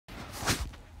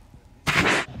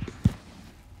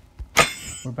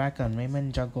We're back on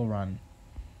Rayman Juggle Run.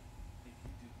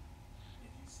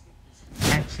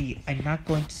 Actually, I'm not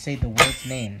going to say the words'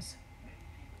 names.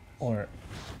 Or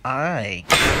I.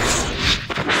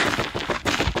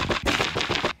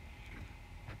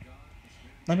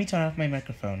 Let me turn off my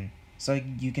microphone so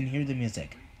you can hear the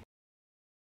music.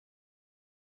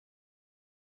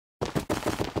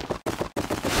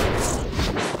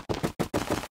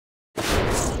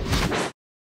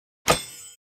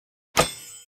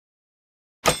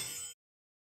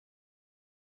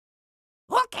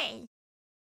 Okay.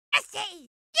 I say,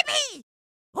 yippee!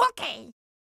 Okay.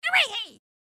 Hooray!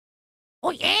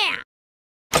 Oh yeah!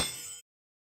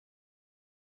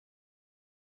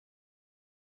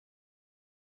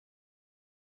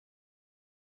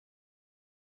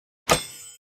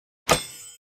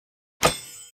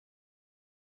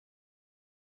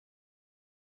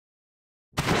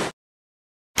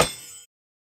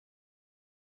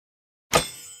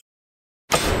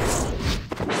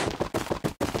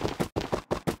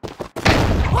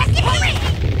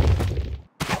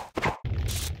 Okay.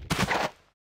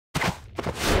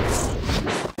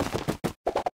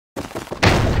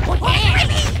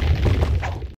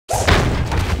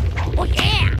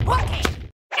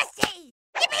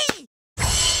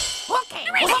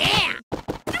 Oh yeah!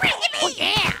 Oh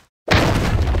yeah!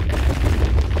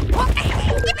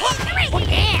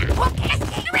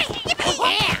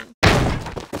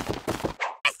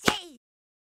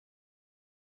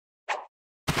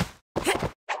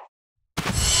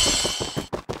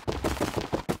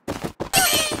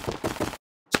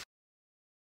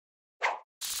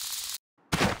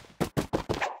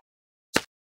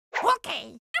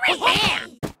 Okay! Oh yeah!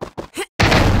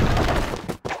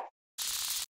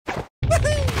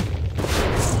 Okay!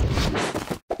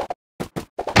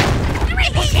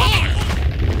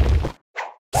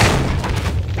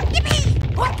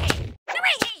 Yippee! Okay!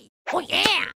 Oh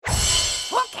yeah! Yippee!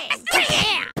 Oh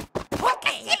yeah!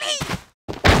 Okay! Yippee!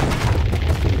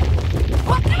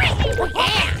 Hooray! Oh yeah!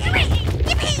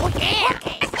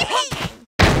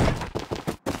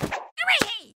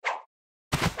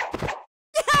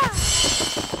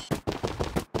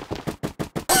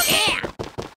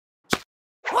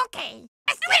 Okay!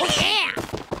 Oh yeah!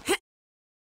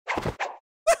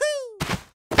 Woohoo!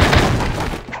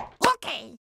 Okay!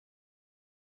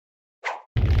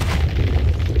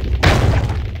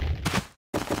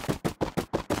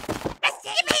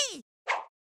 Yippee!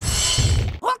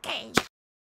 Okay!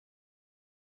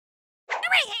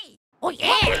 Hooray! Oh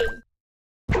yeah!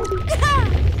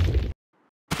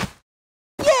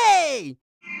 Yay!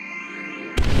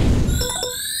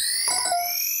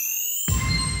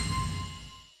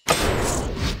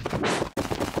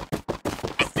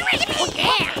 Oh yeah! Oh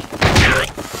yeah!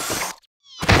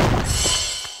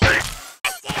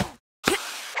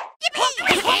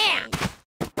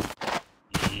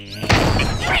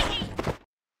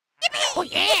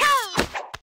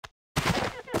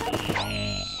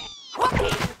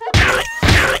 Okay!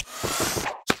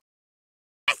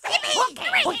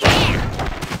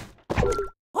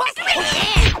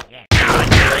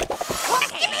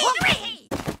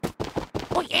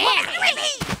 Oh yeah!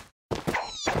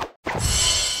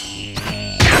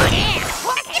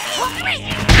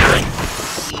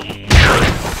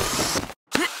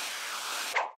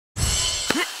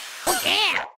 Oh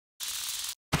yeah!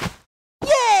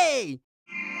 Yay!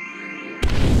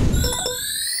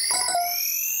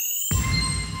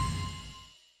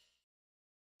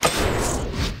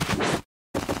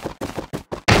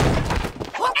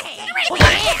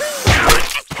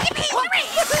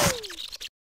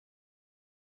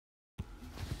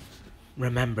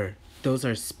 Remember, those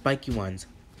are spiky ones.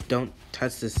 Don't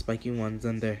touch the spiky ones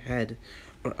on their head,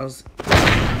 or else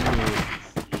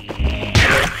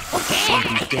you'll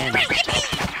be damaged.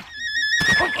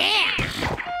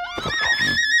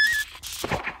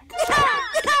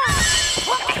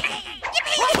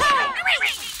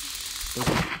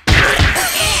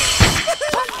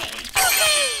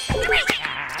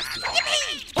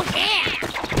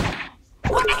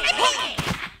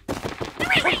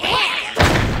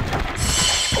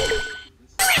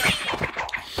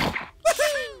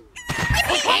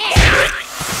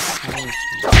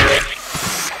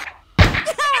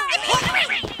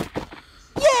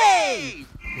 Yay!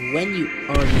 When you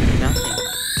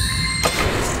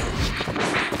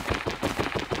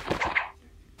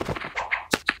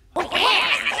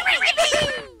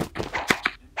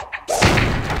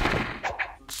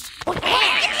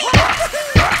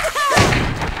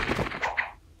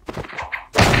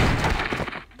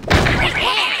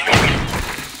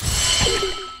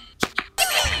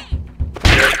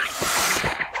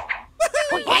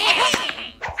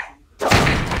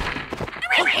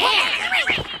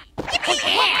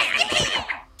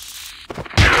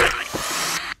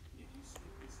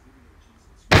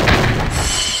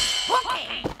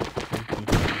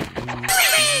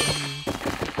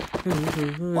Oh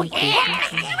yeah! Oh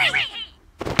yeah!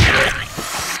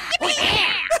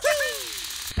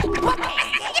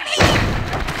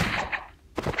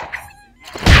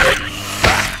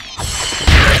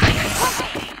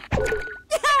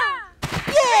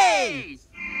 Yay!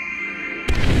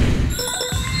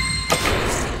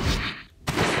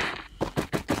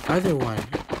 Other one.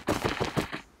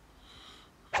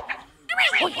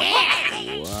 Oh yeah!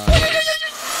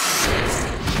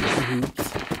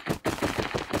 Oops.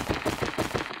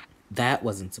 That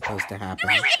wasn't supposed to happen.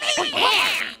 Oh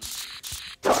yeah!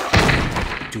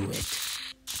 Do it.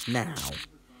 Now.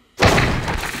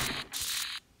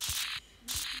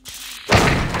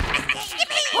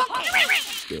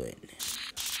 Do it.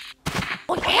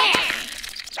 Oh yeah!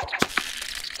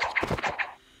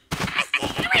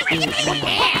 Do it now.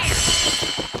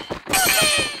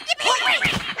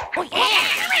 Oh yeah! Oh yeah! Oh yeah!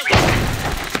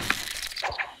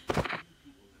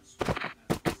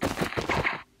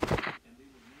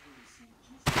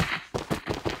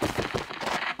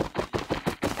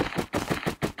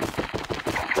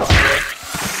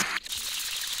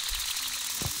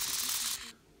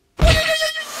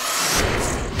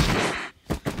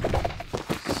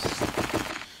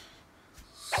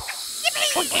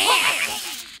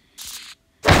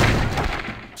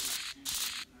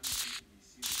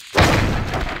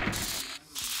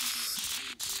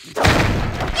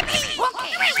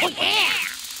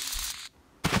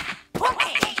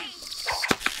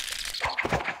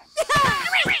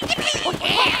 Oh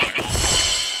yeah!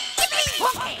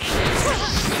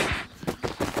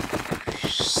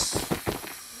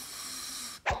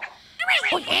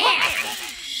 Oh yeah!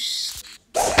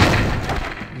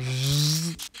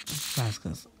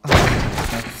 Vasquez. Oh,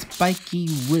 that spiky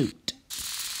root.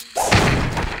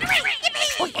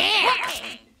 Oh yeah!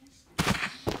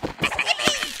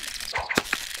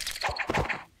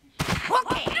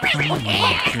 Come on,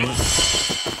 George.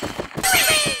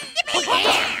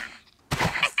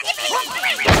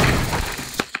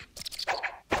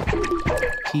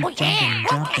 Oh yeah!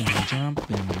 Keep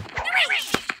jumping.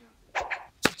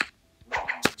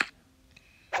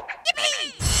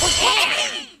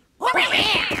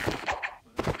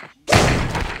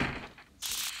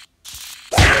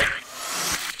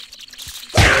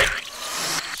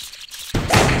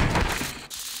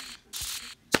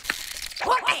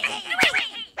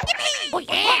 Oh yeah! Oh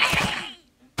yeah!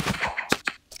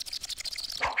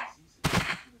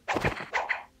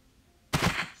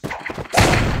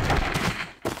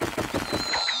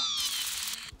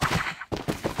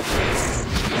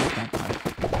 That part.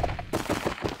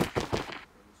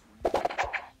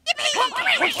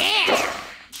 Oh yeah!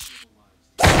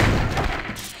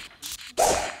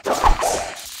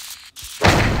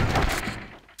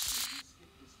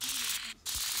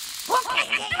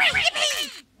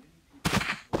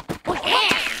 Oh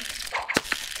yeah!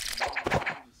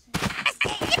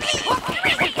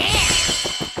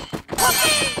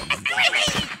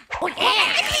 Oh yeah! Oh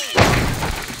yeah!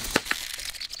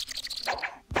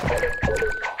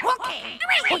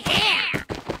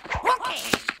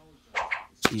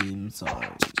 I'm sorry.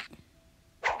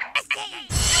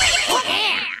 Oh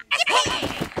yeah! Oh yeah!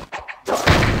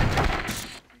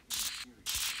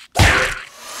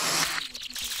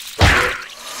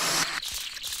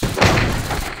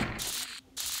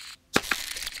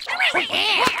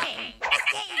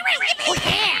 Oh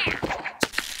yeah!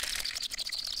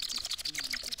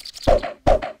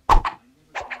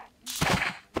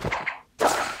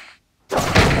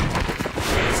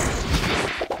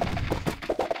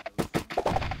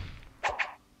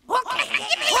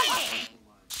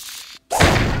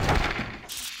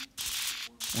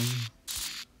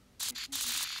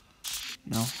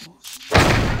 No.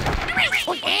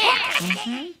 Oh yeah!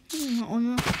 Okay. Oh,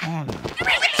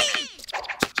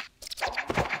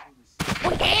 yeah. Oh,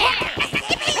 yeah.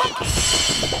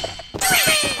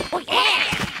 Oh yeah!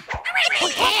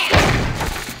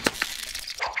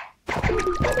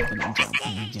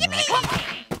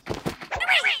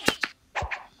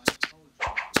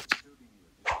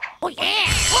 Oh yeah!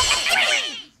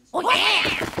 Oh yeah! Oh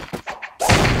yeah!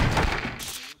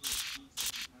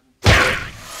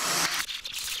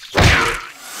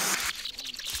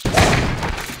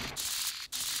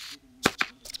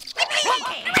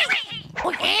 Oh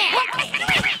yeah! Oh yeah!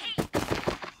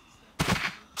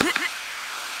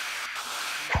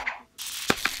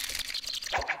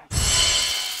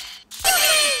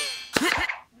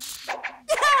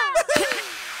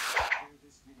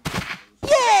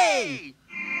 Yay!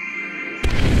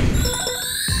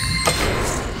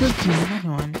 Good team,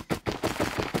 everyone.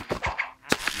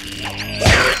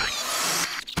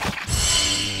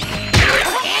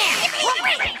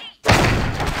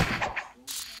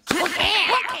 Oh yeah!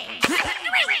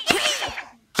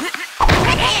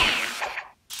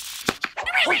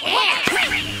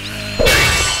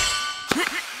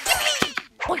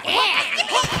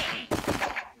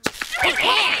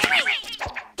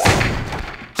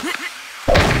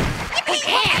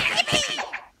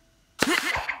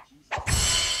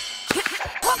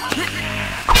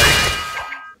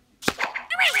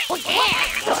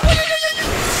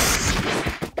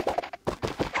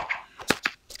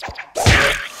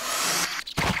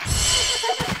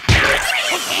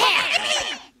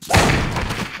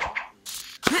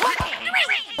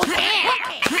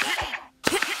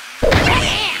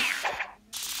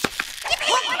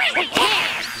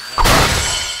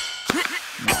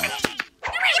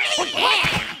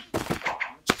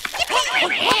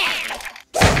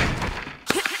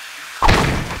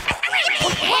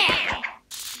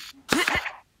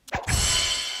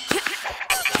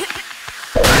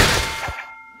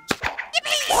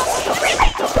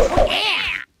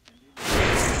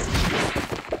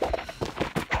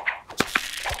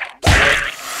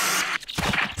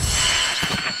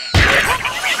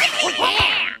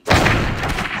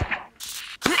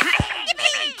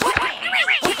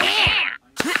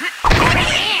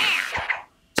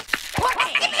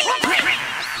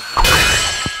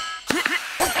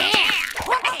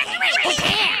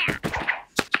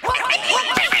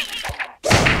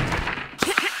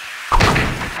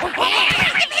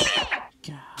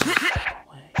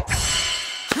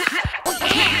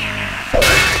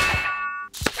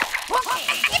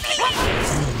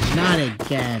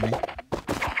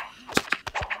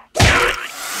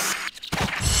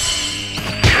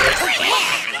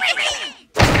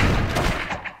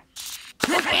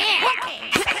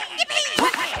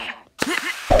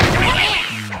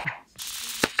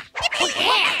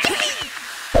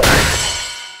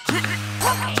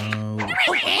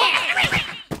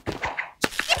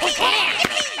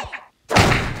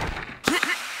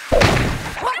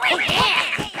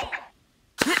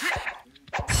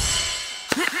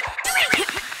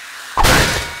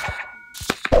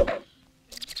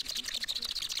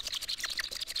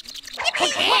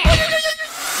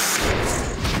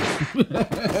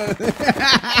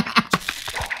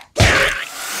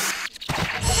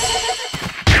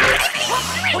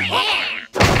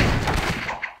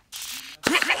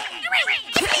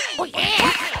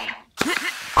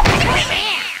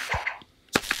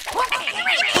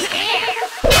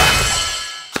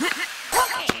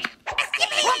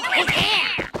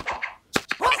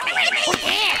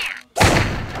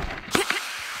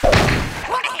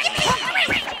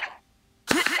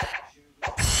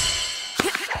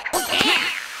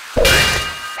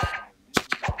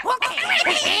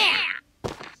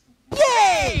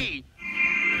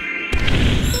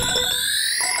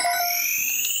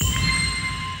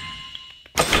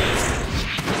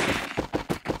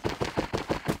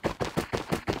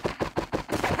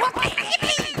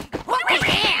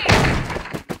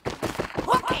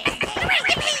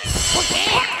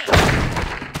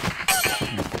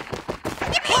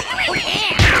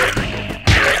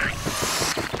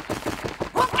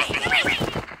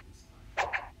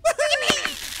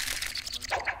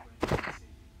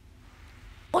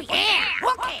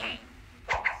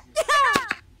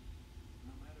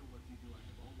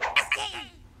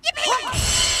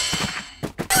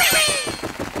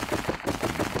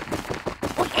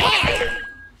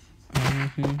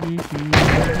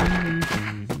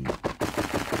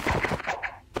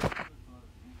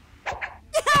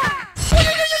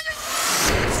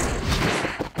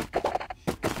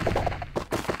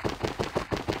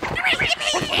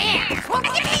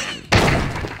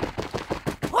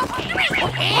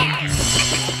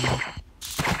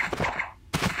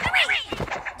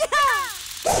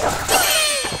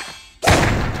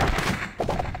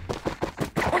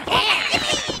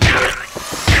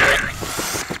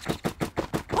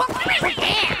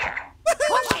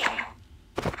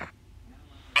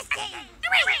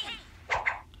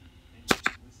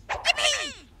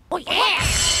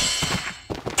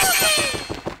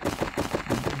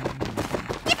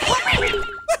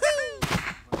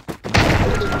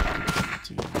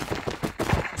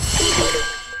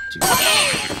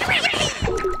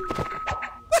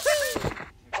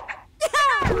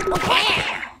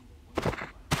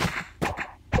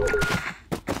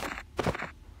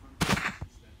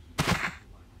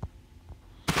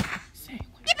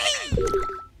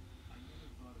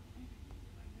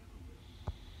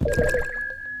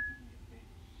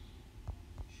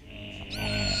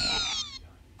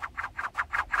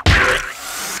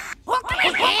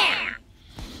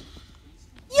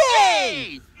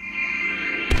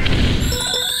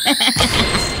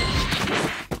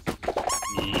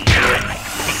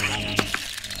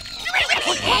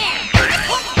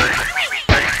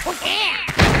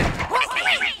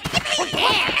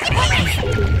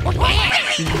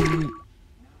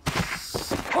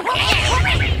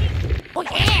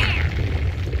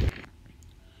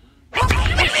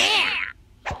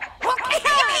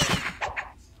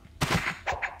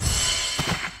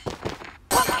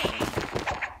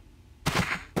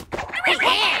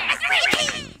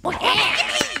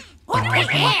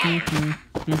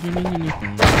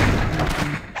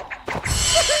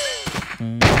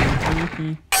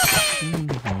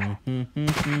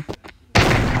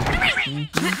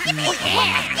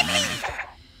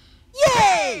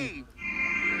 Yay!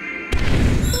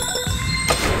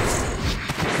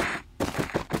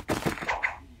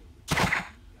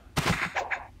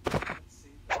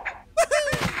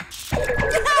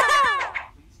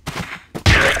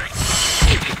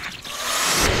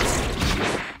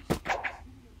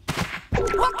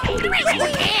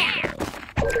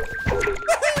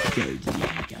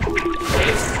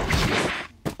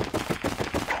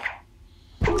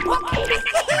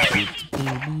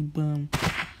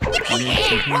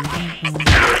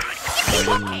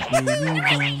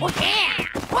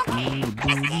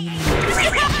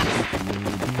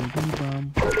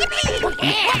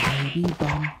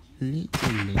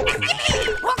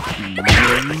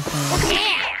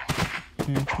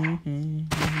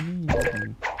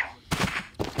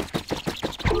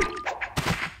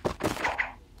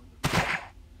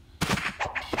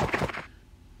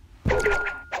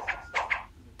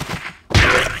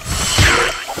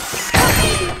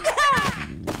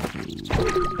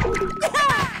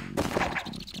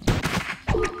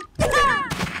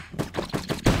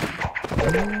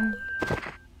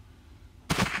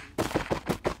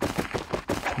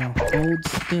 Now hold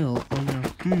still on your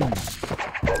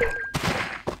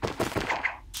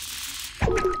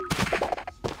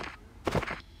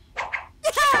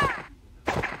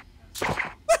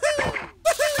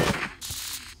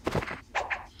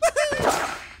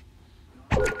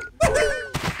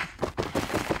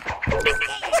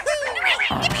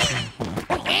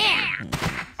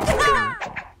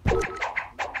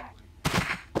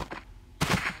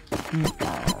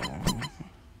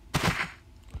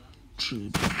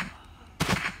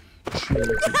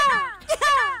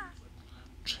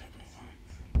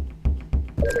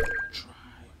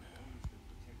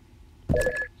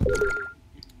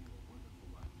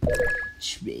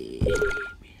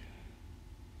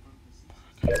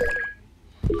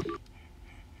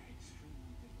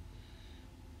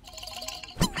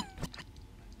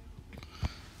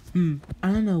I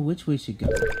don't know which way should go.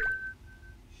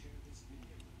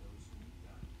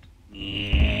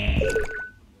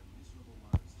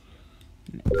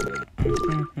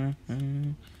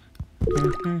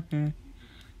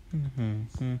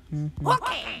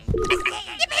 Okay.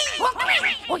 Yippee!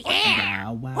 Okay. Oh yeah.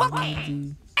 Wow, wow,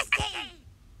 Okay.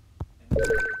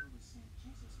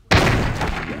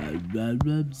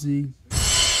 Rubsy.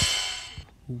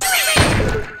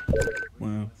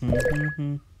 Wow.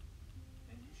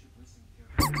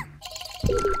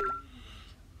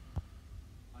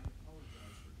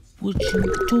 Would you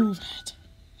do that?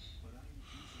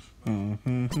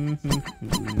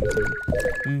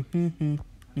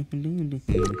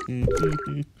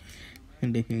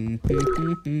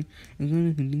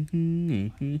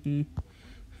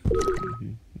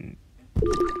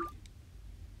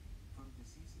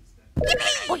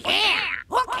 Oh yeah.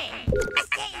 Okay.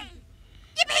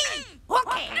 Yippee!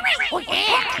 Okay. Oh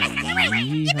yeah.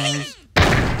 Treehouse.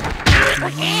 Oh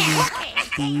yeah.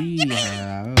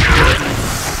 Okay.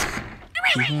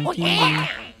 Treehouse. Oh yeah.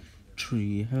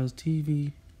 Treehouse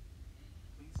TV.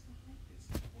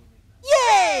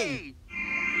 Yay!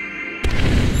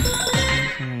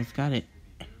 Someone's got it.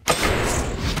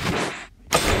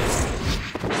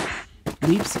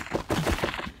 Leaps.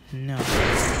 No.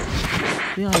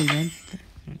 We already went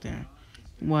there.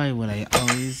 Why would I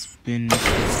always been?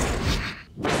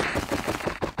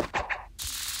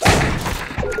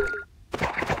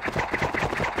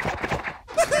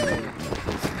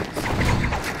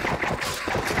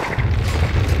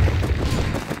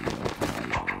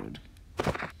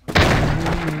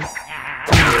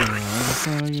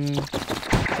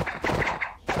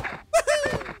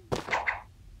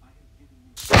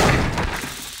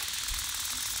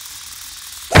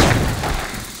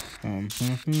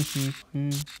 Yay!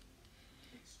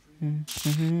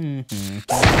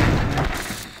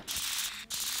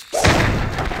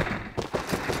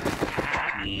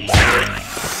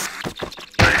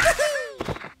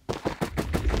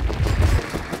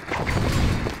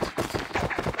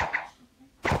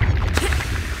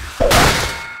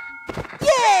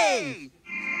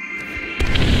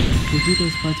 We'll do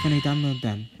those parts when I download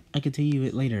them. I can tell you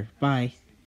it later. Bye.